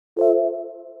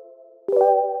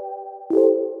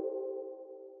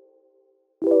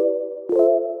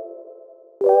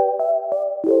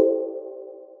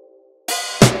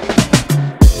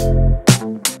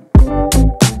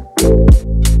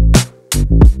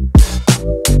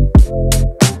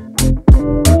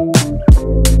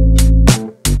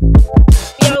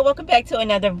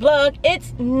another vlog.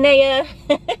 It's Naya.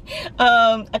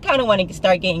 I kind of want to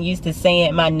start getting used to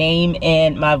saying my name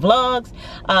in my vlogs,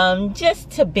 just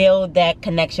to build that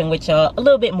connection with y'all a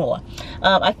little bit more.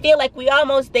 I feel like we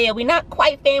almost there. We're not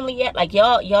quite family yet. Like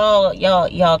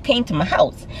y'all came to my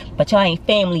house, but y'all ain't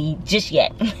family just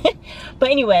yet.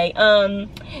 But anyway,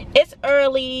 it's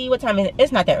early. What time is it?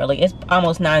 It's not that early. It's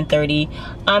almost 9:30.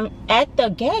 I'm at the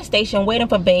gas station waiting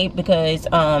for babe because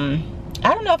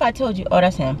I don't know if I told you. Oh,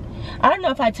 that's him. I don't know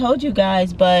if I told you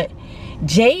guys, but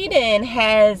Jayden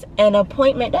has an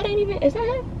appointment. That ain't even, is that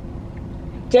him?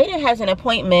 Jayden has an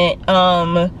appointment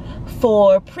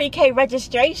for pre-K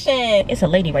registration. It's a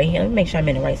lady right here. Let me make sure I'm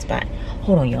in the right spot.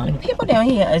 Hold on, y'all. People down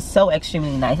here are so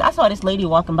extremely nice. I saw this lady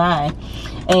walking by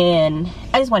and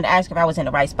I just wanted to ask her if I was in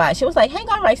the right spot. She was like, hang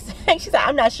on right. She said,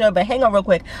 I'm not sure, but hang on real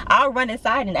quick. I'll run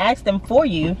inside and ask them for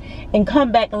you and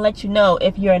come back and let you know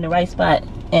if you're in the right spot.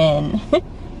 And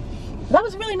that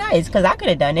was really nice because I could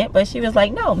have done it, but she was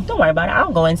like, no, don't worry about it.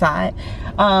 I'll go inside.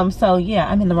 So yeah,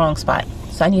 I'm in the wrong spot.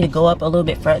 So I need to go up a little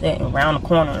bit further and around the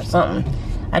corner or something.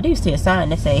 I do see a sign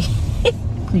that say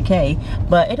pre-K,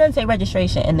 but it doesn't say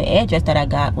registration, and the address that I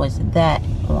got was that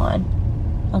one.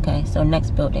 Okay, so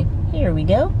next building. Here we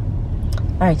go.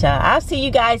 All right, y'all. I'll see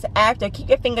you guys after. Keep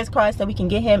your fingers crossed so we can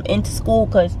get him into school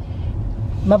because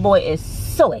my boy is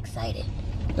so excited.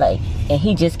 Like, and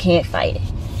he just can't fight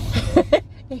it.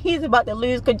 He's about to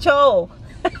lose control.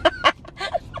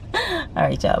 All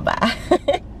right, y'all. Bye.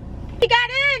 He got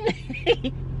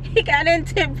in. He got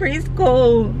into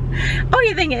preschool.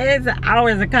 Only thing is, the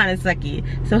hours are kind of sucky.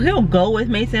 So he'll go with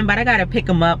Mason, but I gotta pick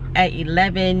him up at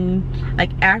 11,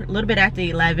 like a little bit after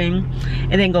 11,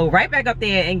 and then go right back up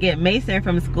there and get Mason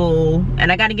from school.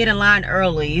 And I gotta get in line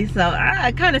early, so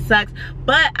it kind of sucks.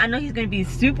 But I know he's gonna be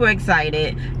super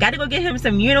excited. Gotta go get him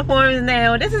some uniforms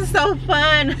now. This is so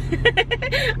fun.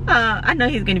 I know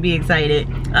he's gonna be excited.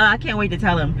 I can't wait to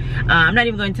tell him. I'm not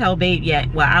even gonna tell Babe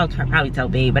yet. Well, I'll probably tell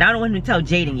Babe, but I don't want him to tell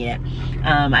Jayden yet.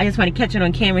 I just want to catch it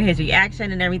on camera, his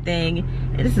reaction and everything.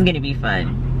 This is gonna be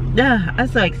fun. I'm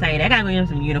so excited. I gotta go get him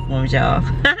some uniforms, y'all.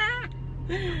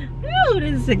 Ooh,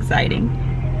 this is exciting.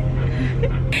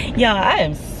 Y'all, I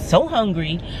am so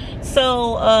hungry.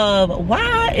 So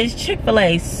why is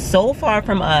Chick-fil-A so far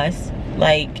from us?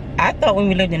 Like, I thought when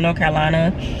we lived in North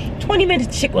Carolina, 20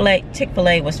 minutes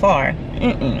Chick-fil-A was far.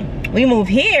 We moved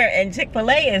here and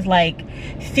Chick-fil-A is like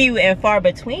few and far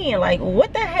between. Like,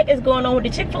 what the heck is going on with the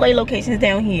Chick-fil-A locations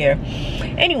down here?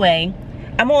 Anyway,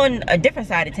 I'm on a different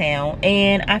side of town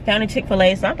and I found a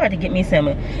Chick-fil-A, so I'm about to get me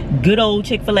some good old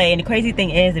Chick-fil-A. And the crazy thing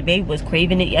is, the baby was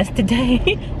craving it yesterday.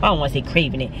 I don't want to say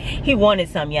craving it. He wanted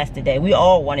some yesterday. We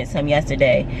all wanted some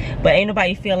yesterday, but ain't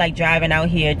nobody feel like driving out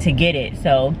here to get it.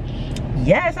 So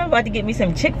yes, I'm about to get me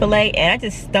some Chick-fil-A and I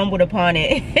just stumbled upon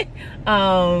it.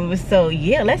 So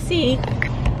yeah, let's see.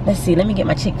 Let me get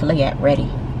my Chick-fil-A app ready.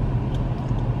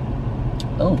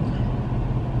 Oh,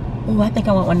 I think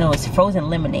I want one of those frozen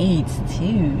lemonades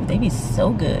too. They be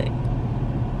so good.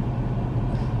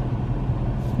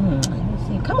 Let's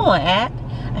see. Come on, app.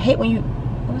 I hate when you,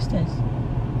 what's this?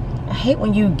 I hate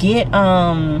when you get in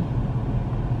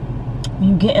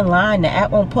line, the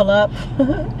app won't pull up.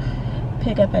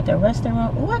 Pick up at the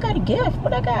restaurant. Oh, I got a gift.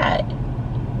 What I got?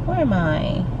 Where am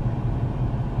I?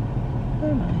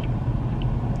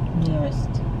 Nearest.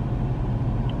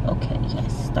 Okay,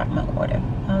 yes. Start my order.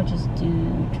 I'll just do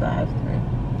drive-through.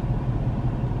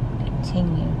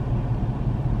 Continue.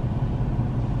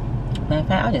 Matter of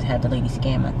fact, I'll just have the lady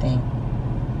scan my thing.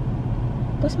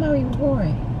 What's my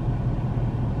reward?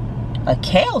 A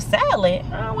kale salad?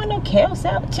 I don't want no kale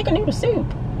salad. Chicken noodle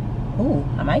soup. Ooh,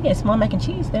 I might get small mac and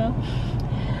cheese though.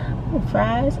 Ooh,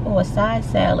 fries or a side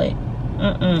salad.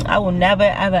 I will never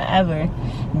ever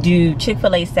do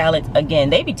Chick-fil-A salads again.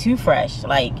 They be too fresh,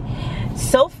 like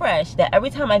so fresh that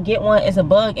every time I get one, it's a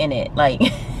bug in it. Like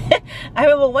I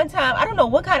remember one time, I don't know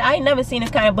what kind, I ain't never seen this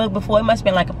kind of bug before. It must have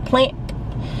been like a plant,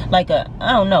 like a,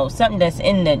 I don't know, something that's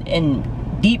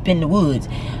deep in the woods.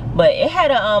 But it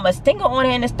had a stinger on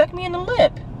it and it stuck me in the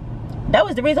lip. That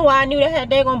was the reason why I knew that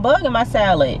had daggone bug in my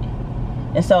salad.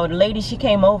 And so the lady, she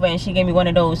came over and she gave me one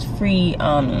of those free,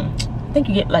 I think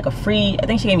you get like a free, I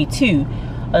think she gave me 2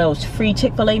 of those free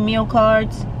Chick-fil-A meal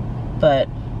cards. But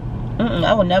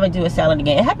I will never do a salad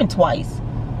again. It happened twice.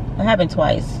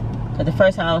 Because the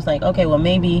first time I was like, okay, well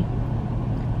maybe,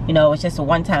 you know, it's just a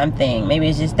one-time thing. Maybe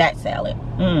it's just that salad.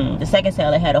 The second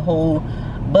salad had a whole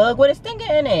bug with a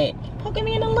stinger in it, poking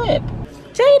me in the lip.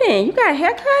 Jayden, you got a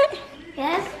haircut?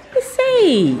 Yes. Let's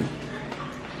see. You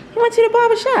went to the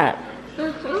barber shop. I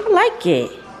like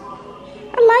it.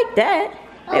 I like that.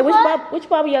 Hey, which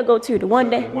barber y'all go to? The one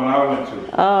that? The one I went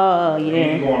to. Oh, yeah. He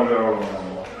ain't going to that other one no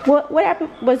more. What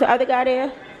happened? Was the other guy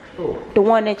there? Who? The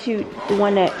one that you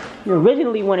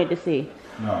originally wanted to see.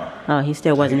 No. Oh, he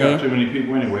still wasn't there. Got too many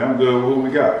people anyway. I'm good with who we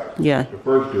got. Yeah. The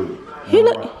first dude.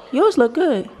 Yours look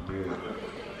good. Yeah.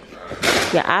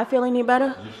 Your eye feel any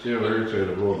better? You still irritated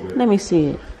a little bit. Let me see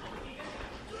it.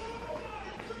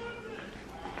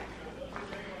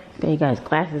 There you got his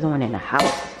glasses on in the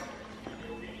house.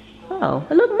 Oh,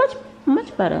 it look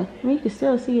much better. I mean, you can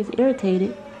still see it's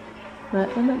irritated, but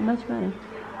it look much better.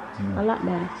 A lot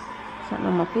better. Something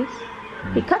on my face.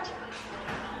 He cut you?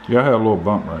 Yeah, I had a little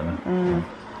bump right now.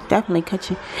 Definitely cut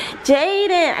you.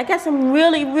 Jayden, I got some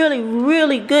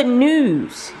really good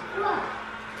news.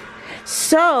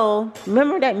 So,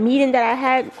 remember that meeting that I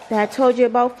had that I told you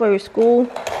about for your school?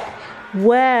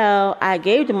 Well, I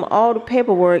gave them all the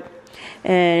paperwork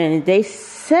and they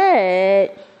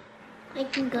said I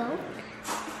can go?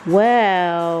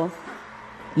 Well,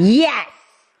 yes.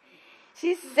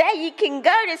 She said you can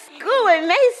go to school with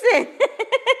Mason.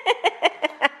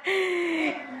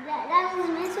 That was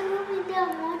Mason will be there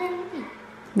more than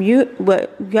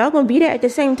me. Y'all gonna be there at the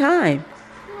same time.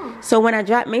 Yeah. So when I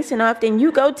drop Mason off, then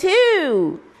you go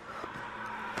too.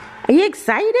 Are you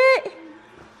excited?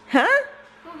 Huh?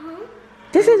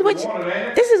 This is what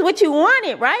you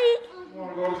wanted, right? You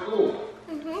want to go to school?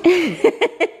 Mm-hmm. What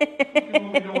you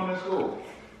gonna be doing in school?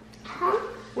 Huh?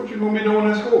 What you gonna be doing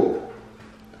in school?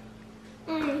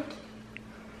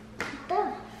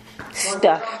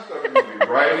 Stuff. You're gonna be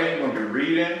writing, you're gonna be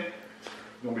reading,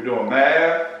 you're gonna be doing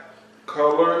math,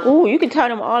 colors. Ooh, you can tell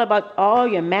them all about all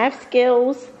your math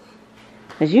skills.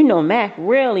 Because you know math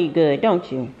really good,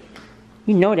 don't you?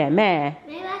 You know that math.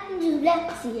 Maybe I can do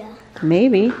Lexia.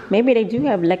 Maybe they do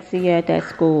have Lexia at that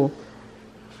school.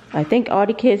 I think all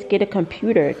the kids get a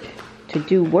computer to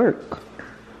do work.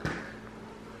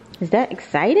 Is that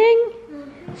exciting?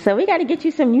 So we got to get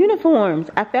you some uniforms.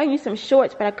 I found you some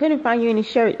shorts, but I couldn't find you any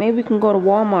shirts. Maybe we can go to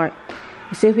Walmart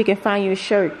and see if we can find you a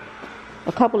shirt.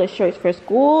 A couple of shirts for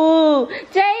school.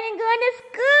 Jayden going to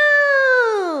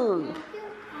school.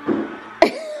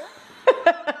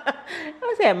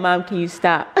 I said, Mom, can you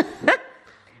stop?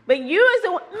 But you is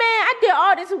the one, man, I did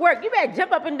all this work. You better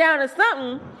jump up and down or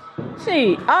something.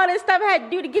 See, all this stuff I had to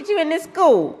do to get you in this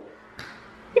school.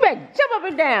 You better jump up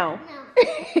and down. No.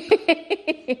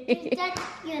 It's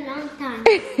just a long time.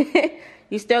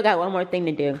 You still got one more thing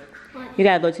to do. What? You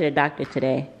gotta go to the doctor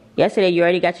today. Yesterday you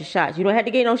already got your shots. You don't have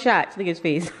to get no shots. Look at his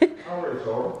face. I already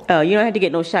told him. Oh, you don't have to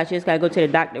get no shots. You just gotta go to the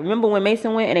doctor. Remember when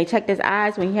Mason went and they checked his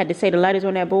eyes when he had to say the letters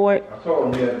on that board? I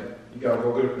told him, yeah, you gotta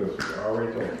go get a pistol. I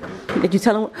already told him. Did you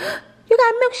tell him? You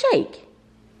got a milkshake.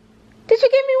 Did you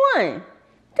give me one?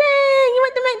 Dang, you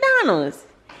went to McDonald's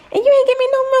and you ain't give me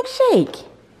no milkshake.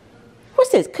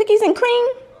 What's this? Cookies and cream?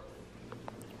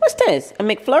 What's this? A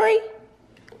McFlurry?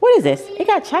 What is this? It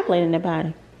got chocolate in the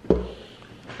bottom. It's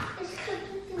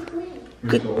cookies and cream.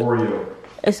 It's an Oreo.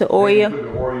 It's an They Oreo. put the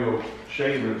Oreo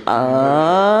shavers.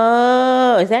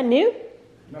 Oh, is that new?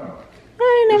 No.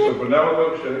 I ain't It's never. a vanilla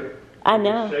milkshake. I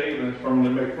know. Shavings from the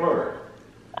McFlurry.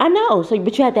 I know. So,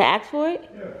 but you had to ask for it.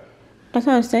 Yeah. That's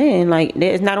what I'm saying. Like,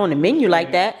 it's not on the menu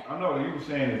like that. I know you were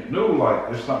saying it's new,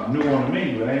 like there's something new on the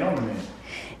menu, but it ain't on the menu.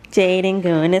 Jayden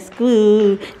going to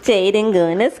school. Jayden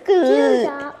going to school.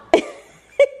 Stop.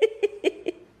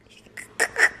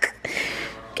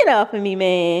 Get off of me,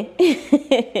 man.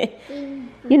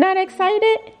 You're not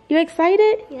excited? You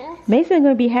excited? Yes. Mason's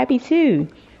gonna be happy too.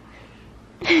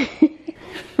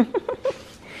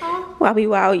 While we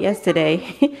were out yesterday,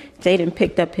 Jayden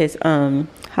picked up his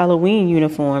Halloween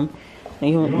uniform.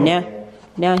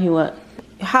 Now he want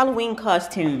Halloween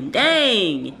costume.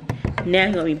 Dang! Now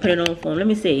he's gonna be putting it on for him. Let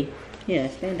me see. Yeah,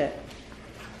 stand up.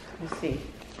 Let's see.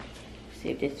 See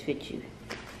if this fits you.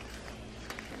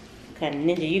 What kind of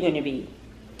ninja you gonna be?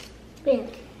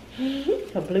 Pink.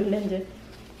 A blue ninja.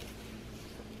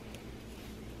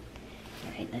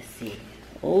 Alright, let's see.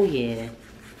 Oh yeah.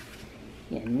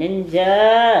 Yeah,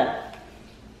 ninja.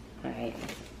 Alright.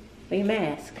 For your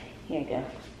mask. Here you go.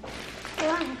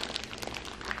 Why?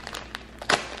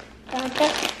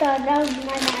 That was my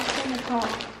mask in the car.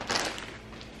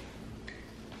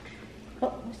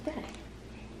 Oh, what's that?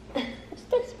 What's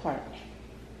this part?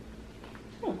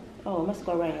 Oh, it must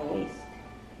go around your waist.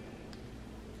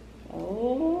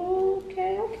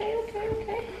 Okay.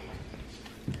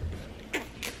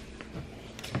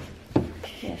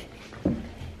 Yeah.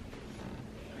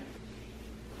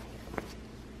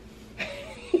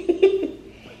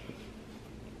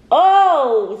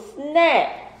 Oh, snap.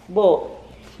 Whoa.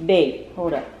 Babe,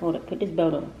 hold up. Put this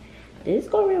belt on. Does this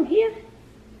go around here?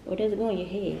 Or does it go on your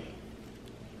head?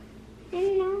 I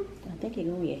don't know. I think it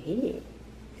go on your head.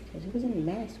 Because it was in the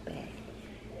mask bag.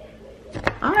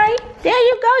 All right, there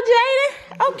you go, Jayden.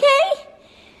 Okay.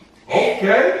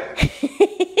 Okay.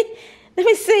 Let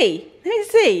me see. Let me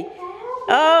see.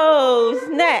 Oh,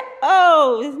 snap.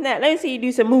 Oh, snap. Let me see you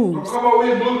do some moves. Come over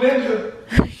here, Blue Ninja.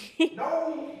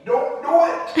 No, don't do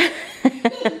it.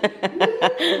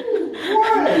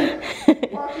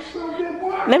 What?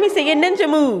 Let me see your ninja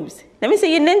moves. Let me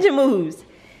see your ninja moves.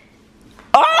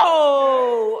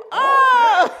 Oh!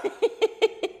 Oh!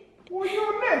 Boy,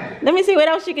 you're a ninja. Let me see what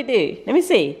else you could do. Let me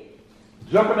see.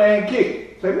 Jump in there and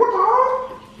kick. Say, what the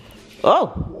hell? Oh.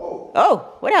 Whoa.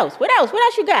 Oh, what else? What else? What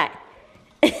else you got?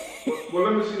 Well,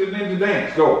 let me see the ninja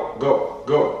dance. Go, go,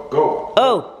 go, go.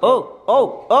 Oh, oh,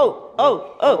 oh, oh,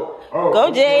 oh, oh.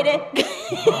 Go, Jayden.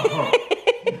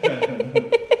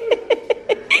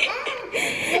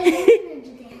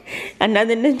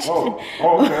 Another ninja. Oh,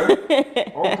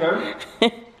 okay.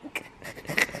 Okay.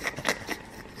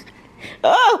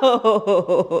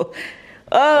 Oh.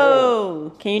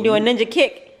 Oh. Can you do a ninja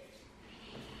kick?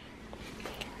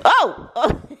 Oh.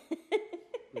 Oh.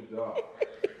 Good job.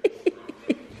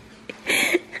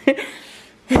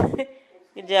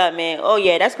 Good job, man. Oh,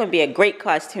 yeah, that's going to be a great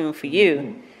costume for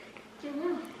you.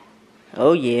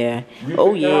 Oh, yeah.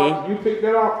 Oh, yeah. You picked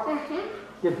that up?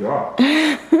 Good job.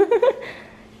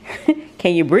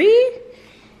 Can you breathe?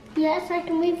 Yes, I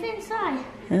can breathe inside.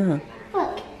 Oh.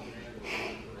 Look.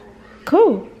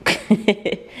 Cool. Let's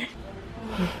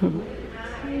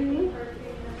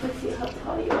see how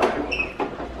tall you are.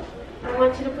 I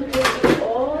want you to put your feet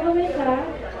all the way back.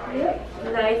 Yep.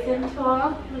 Nice and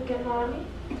tall. Look at mommy.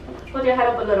 Hold your head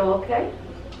up a little, okay?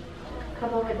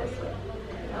 Come over this way.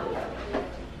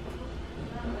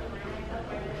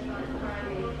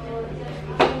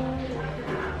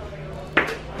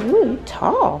 Ooh, you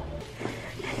tall.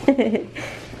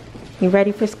 You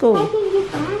ready for school?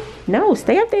 No,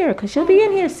 stay up there because she'll be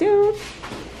in here soon.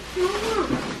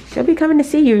 She'll be coming to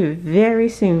see you very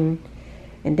soon.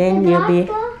 And then you'll be,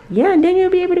 yeah, and then you'll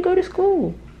be able to go to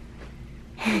school.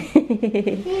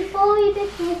 Before we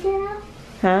vacation out?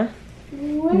 Huh?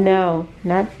 No,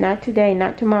 not today,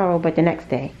 not tomorrow, but the next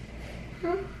day.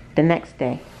 Huh? The next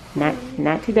day. Not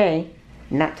today,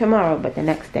 not tomorrow, but the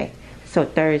next day. So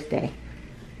Thursday.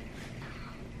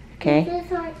 Okay?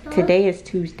 Today is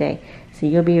Tuesday, so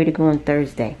you'll be able to go on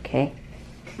Thursday, okay?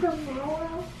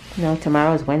 Tomorrow? No,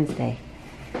 tomorrow's Wednesday.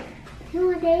 2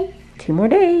 more days? 2 more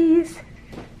days.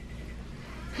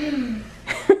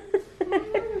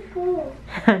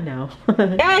 I know.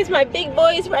 Guys, my big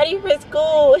boy is ready for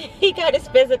school. He got his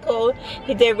physical.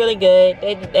 He did really good.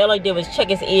 All I did was check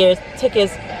his ears, took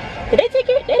his, did they take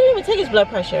it? They didn't even take his blood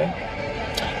pressure.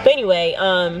 But anyway,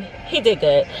 he did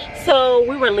good. So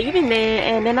we were leaving there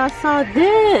and then I saw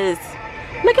this.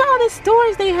 Look at all the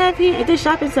stores they have here at the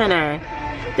shopping center.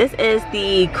 This is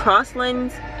the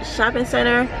Crosslands Shopping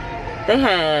Center. They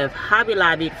have Hobby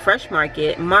Lobby, Fresh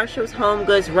Market, Marshall's, Home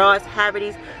Goods, Ross,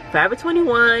 Haverty's, Forever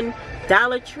 21,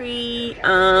 Dollar Tree,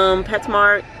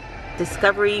 PetSmart,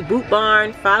 Discovery, Boot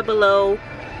Barn, Five Below,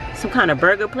 some kind of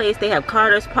burger place. They have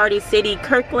Carter's, Party City,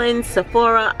 Kirkland,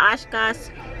 Sephora, Oshkosh,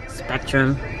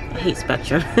 Spectrum. I hate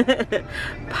Spectrum.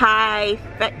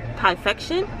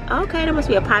 Pie-fection. Okay, that must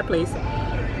be a pie place.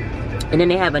 And then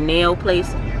they have a nail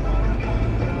place.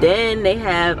 Then they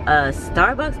have a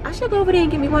Starbucks. I should go over there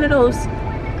and get me one of those.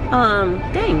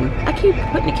 Dang, I keep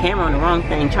putting the camera on the wrong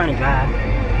thing, trying to drive.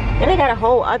 Then they got a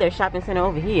whole other shopping center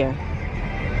over here.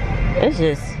 It's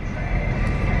just,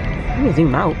 let me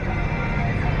zoom out.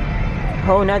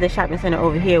 Whole nother shopping center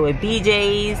over here with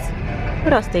BJ's.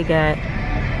 What else they got?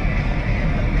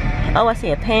 Oh, I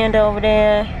see a Panda over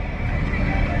there.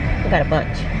 They got a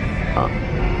bunch. Oh.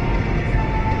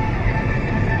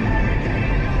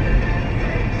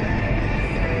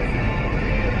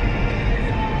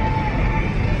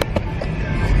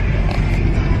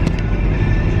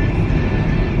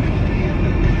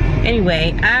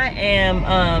 Anyway, I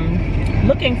am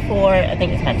looking for, I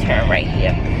think it's my turn right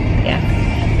here. Yeah.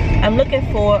 I'm looking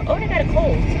for, oh, they got a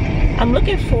Kohl's. I'm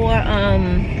looking for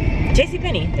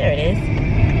JCPenney, there it is.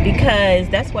 Because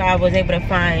that's where I was able to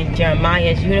find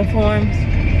Jeremiah's uniforms.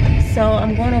 So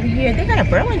I'm going over here. They got a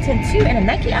Burlington too and a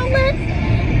Nike outlet.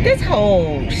 This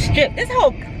whole strip, this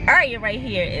whole area right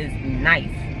here is nice.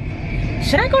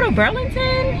 Should I go to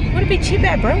Burlington? Would it be cheaper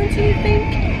at Burlington, you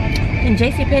think? And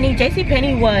JCPenney.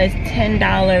 JCPenney was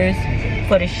 $10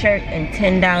 for the shirt and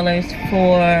 $10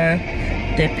 for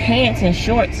the pants and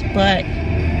shorts, but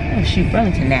oh shoot,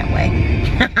 Burlington that way.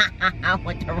 I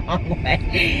went the wrong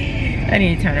way. I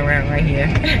need to turn around right here.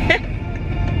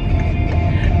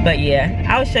 But yeah,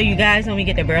 I'll show you guys when we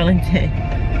get to Burlington.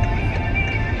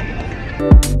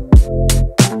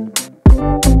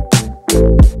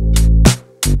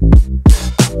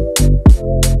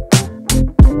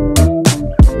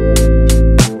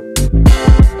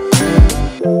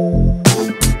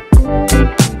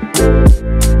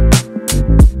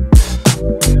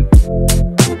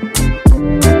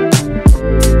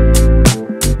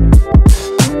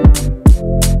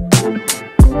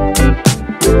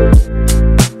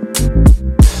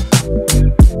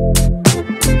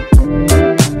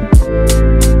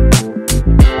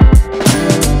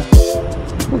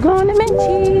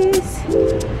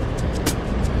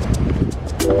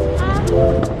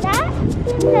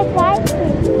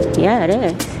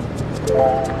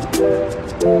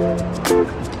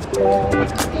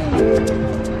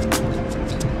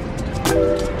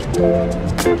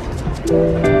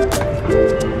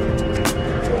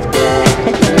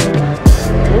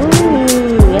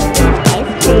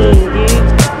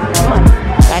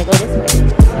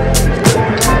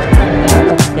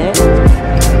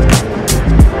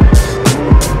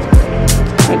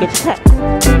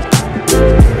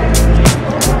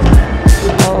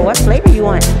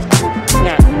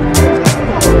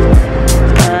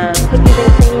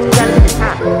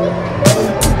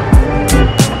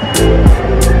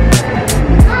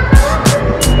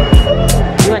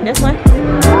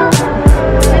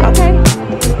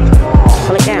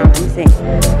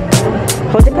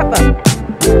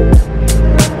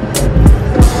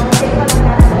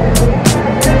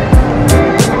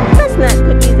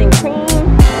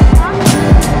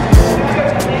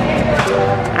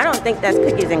 That's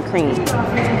cookies and cream.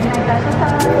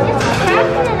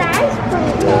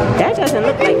 That doesn't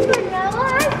look like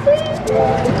vanilla ice cream.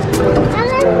 I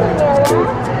like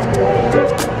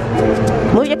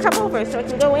vanilla. Move your cup over so it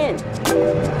can go in.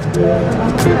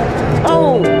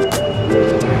 Oh!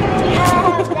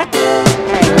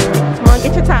 Alright, come on,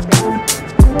 get your toppings.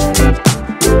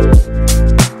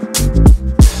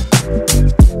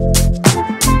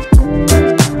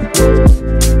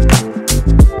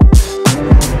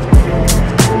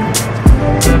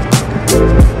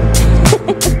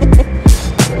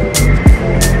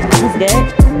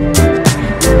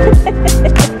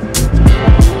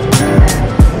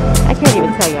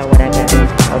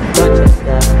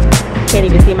 Can't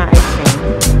even see my ice cream.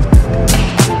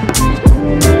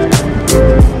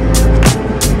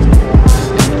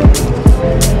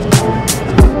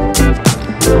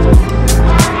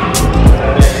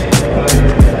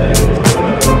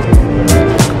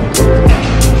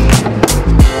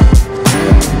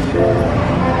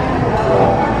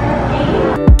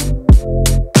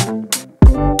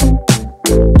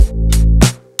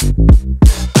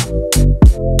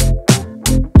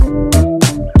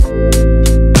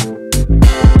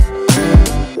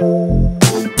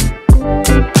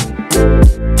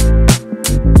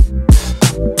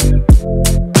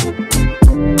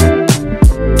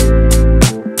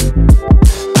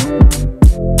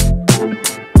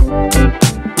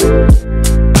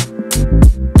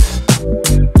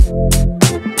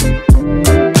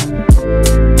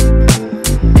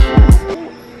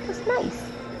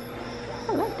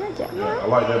 I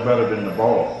like that better than the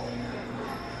ball.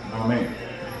 You know what I mean?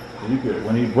 You could,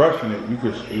 when he brushing it, you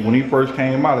could, when he first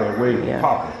came out, that way was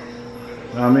popping.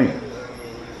 You know what I mean?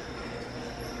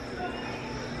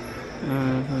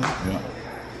 Yeah.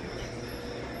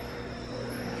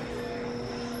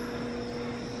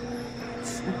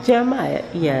 Jeremiah,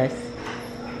 yes.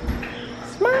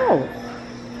 Smile.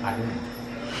 I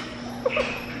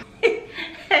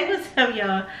Hey, what's up,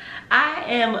 y'all? I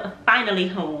am finally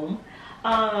home.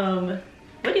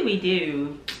 What did we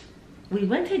do? We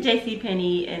went to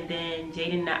JCPenney and then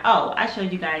Jayden and I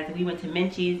showed you guys we went to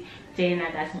Minchie's. Jayden and I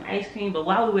got some ice cream, but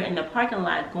while we were in the parking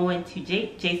lot going to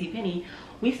JCPenney,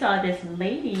 we saw this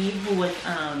lady who was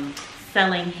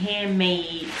selling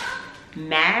handmade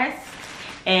masks.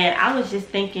 And I was just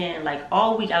thinking, like,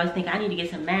 all week I was thinking I need to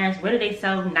get some masks. Where do they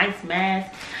sell nice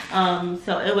masks?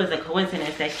 So it was a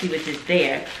coincidence that she was just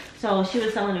there. So she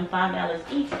was selling them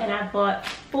 $5 each and I bought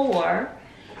 4.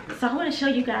 So I want to show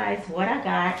you guys what I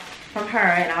got from her,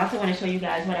 and I also want to show you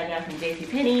guys what I got from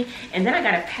JCPenney. And then I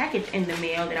got a package in the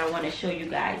mail that I want to show you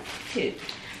guys too.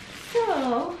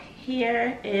 So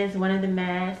here is one of the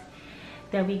masks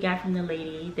that we got from the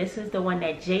lady. This is the one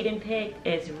that Jayden picked.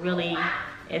 It's really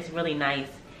nice.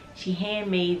 She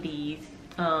handmade these.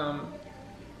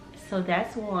 So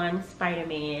that's one,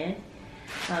 Spider-Man.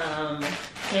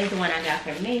 Here's the one I got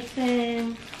for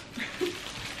Mason.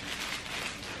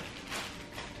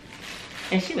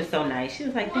 And she was so nice. She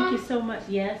was like, thank you so much.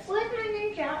 Yes. Where's my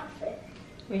ninja outfit?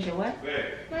 Where's your what?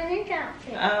 My ninja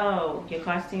outfit. Oh, your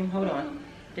costume? Hold on.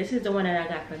 This is the one that I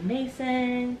got for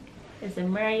Mason. It's the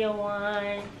Mario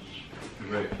one.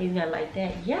 He's gonna like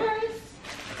that. Yes.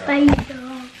 Spider. Stop,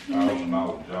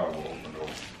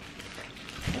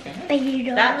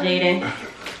 Jayden.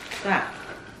 Stop.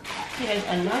 Here's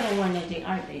another one that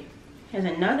Here's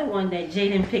another one that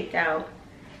Jayden picked out.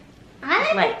 I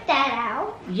didn't pick that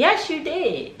out. Yes, you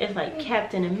did. It's like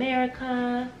Captain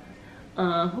America.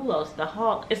 Who else? The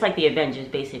Hulk. It's like the Avengers,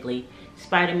 basically.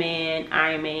 Spider-Man,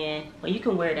 Iron Man. Well, you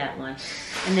can wear that one.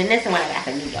 And then this one I got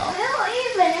for me, y'all. I don't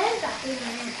even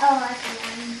Oh, I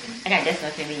I got this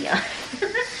one for me, y'all.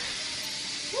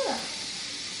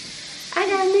 I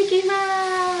got Mickey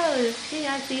Mouse. Can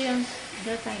y'all see him?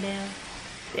 Upside down.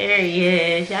 There he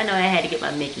is. Y'all know I had to get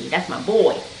my Mickey. That's my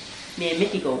boy. Me and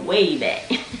Mickey go way back.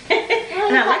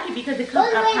 And I like it because it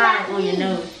comes up high on your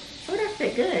nose. Oh, that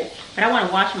fit good. But I want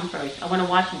to wash them first. I want to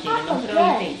wash them, Jayden. Don't put it on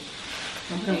your face.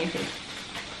 Don't put it on your face.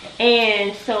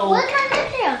 And so... What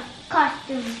kind of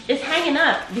costume? It's hanging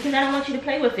up because I don't want you to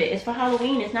play with it. It's for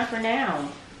Halloween. It's not for now.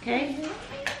 Okay?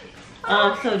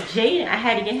 So Jayden, I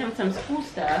had to get him some school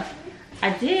stuff.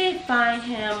 I did find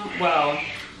him, well,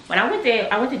 when I went there,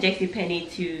 I went to JCPenney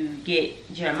to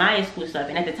get Jeremiah's school stuff.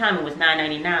 And at the time, it was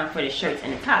 $9.99 for the shirts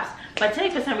and the tops. But today,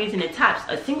 for some reason, the tops,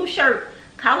 a single shirt,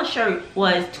 collar shirt,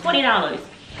 was $20.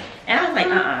 And I was like,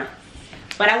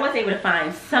 But I was able to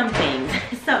find some things.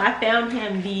 So I found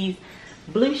him these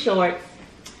blue shorts.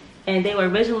 And they were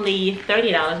originally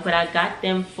 $30, but I got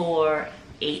them for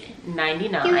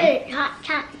 $8.99.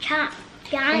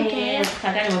 And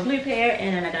I got him a blue pair,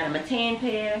 and then I got him a tan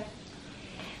pair.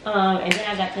 And then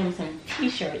I got them some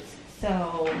t-shirts.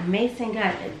 So Mason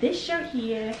got this shirt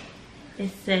here. It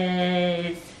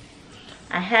says,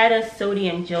 I had a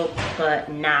sodium joke, but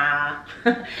nah.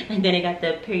 And then it got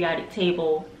the periodic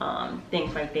table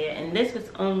things right there. And this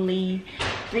was only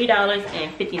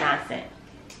 $3.59.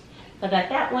 I got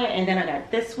that one, and then I got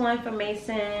this one from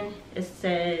Mason. It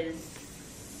says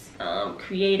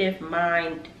Creative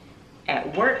Mind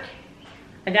at Work.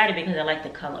 I got it because I like the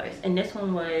colors. And this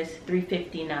one was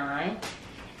 $3.59.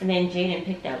 And then Jayden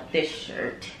picked out this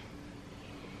shirt,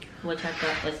 which I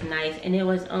thought was nice. And it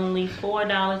was only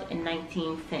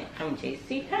 $4.19 from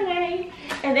JCPenney.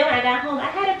 And then when I got home, I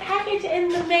had a package in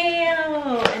the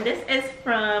mail. And this is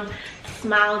from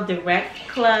Smile Direct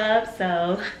Club.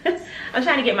 So I'm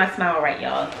trying to get my smile right,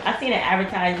 y'all. I seen an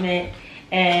advertisement,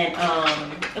 and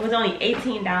it was only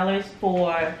 $18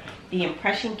 for the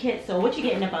impression kit. So what you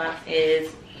get in the box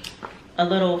is a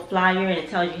little flyer, and it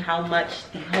tells you how much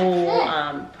the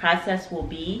whole process will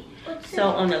be. So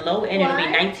on the low end, it'll be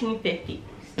 $19.50.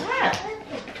 Stop!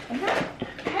 I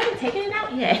haven't taken it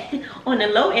out yet. On the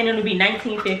low end, it'll be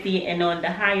 $19.50, and on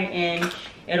the higher end,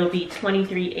 it'll be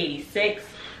 $23.86.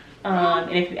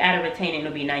 And if you add a retainer,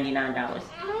 it'll be $99,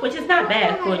 which is not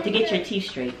bad to get your teeth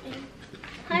straight.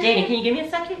 Jayden, can you give me a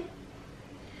second?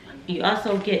 You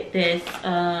also get this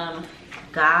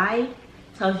guide.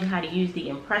 Tells you how to use the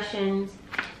impressions,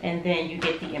 and then you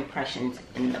get the impressions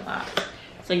in the box.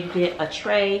 So you get a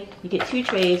tray. You get 2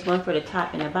 trays, one for the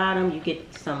top and the bottom. You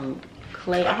get some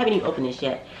clay. I haven't even opened this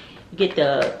yet. You get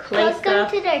the clay stuff.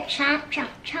 Welcome to the chomp.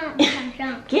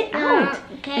 Get out.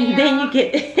 Okay, and then you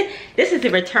get, this is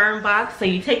the return box. So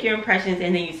you take your impressions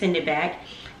and then you send it back.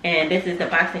 And this is the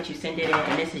box that you send it in.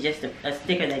 And this is just a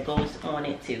sticker that goes on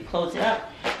it to close it up.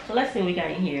 So let's see what we got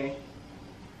in here.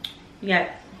 You got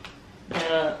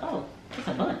oh, it's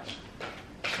a bunch.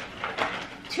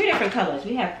 2 different colors.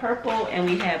 We have purple and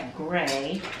we have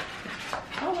gray.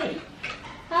 Oh wait.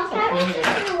 How fast is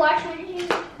the washing machine?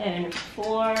 And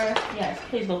 4, yes,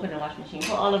 please go put in the washing machine.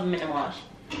 Put all of them in the wash.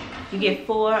 You get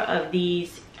 4 of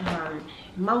these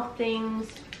mouth things.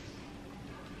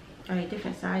 Are they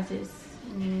different sizes?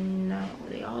 No,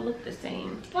 they all look the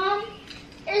same. Mom,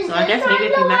 so I guess maybe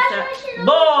if you mess up,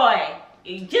 boy,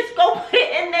 you just go put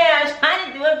it in there. I'm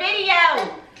trying to do a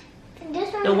video.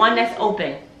 The one that's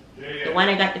open. The one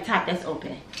that got the top that's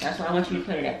open. That's what I want you to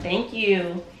put it at. Thank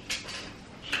you.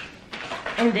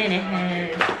 And then it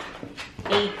has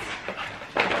 8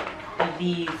 of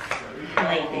these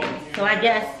play things. So I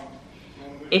guess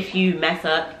if you mess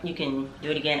up, you can do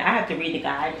it again. I have to read the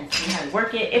guide and see how to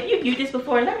work it. If you've used this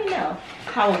before, let me know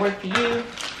how it worked for you.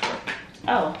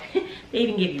 Oh, they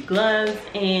even give you gloves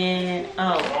and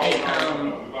a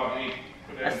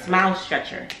smile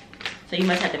stretcher. So you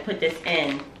must have to put this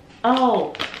in.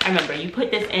 Oh, I remember. You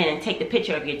put this in and take the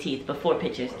picture of your teeth before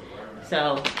pictures.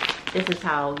 So this is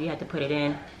how you have to put it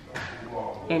in.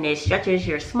 And it stretches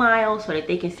your smile so that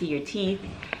they can see your teeth.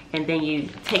 And then you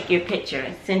take your picture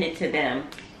and send it to them.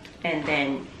 And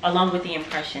then along with the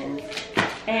impressions.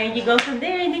 And you go from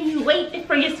there and then you wait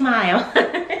for your smile.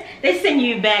 They send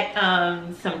you back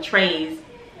some trays,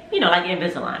 you know, like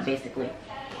Invisalign basically.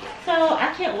 So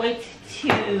I can't wait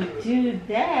to do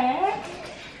that.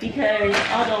 Because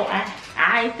although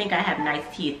I think I have nice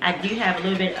teeth, I do have a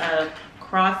little bit of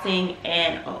crossing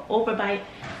and an overbite.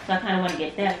 So I kind of want to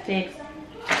get that fixed.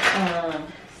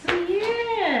 So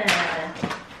yeah.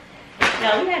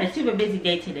 Now we had a super busy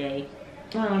day today.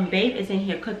 Babe is in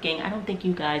here cooking. I don't think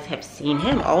you guys have seen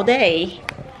him all day.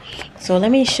 So let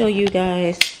me show you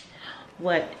guys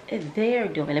what they're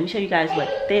doing. Let me show you guys what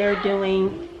they're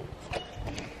doing.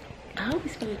 I hope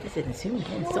this isn't zoomed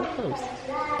in so close.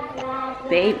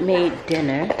 Babe made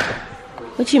dinner.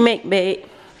 What you make, babe?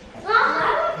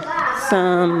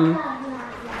 Some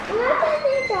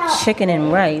chicken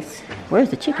and rice. Where's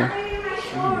the chicken?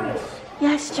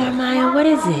 Yes, Jeremiah, what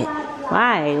is it?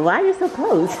 Why? Why are you so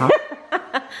close? Huh?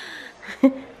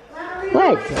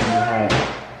 What? You had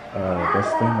this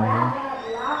thing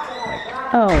right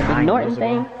Oh, the 9 Norton years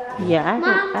ago? thing?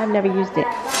 Yeah, I've never used it.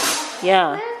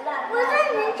 Yeah. Where's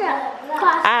that ninja?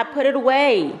 I put it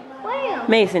away. Where?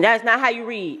 Mason, that's not how you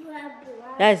read.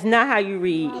 That's not how you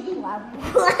read.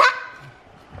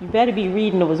 You better be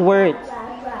reading those words.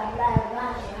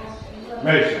 here.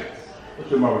 Mason,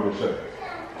 what's your mother just say?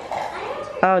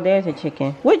 Oh, there's a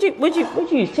chicken. What'd you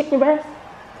use? Chicken breast?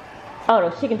 Oh,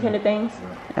 those chicken tender things?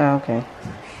 Oh, okay.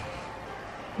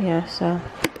 Yeah, so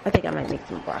I think I might make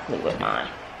some broccoli with mine.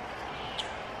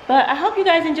 But I hope you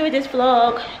guys enjoyed this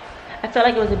vlog. I felt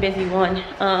like it was a busy one.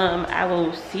 I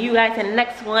will see you guys in the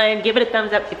next one. Give it a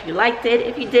thumbs up if you liked it.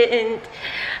 If you didn't,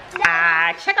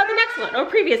 check out the next one or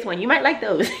previous one. You might like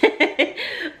those.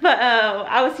 But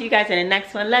I will see you guys in the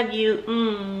next one. Love you.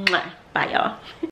 Bye, y'all.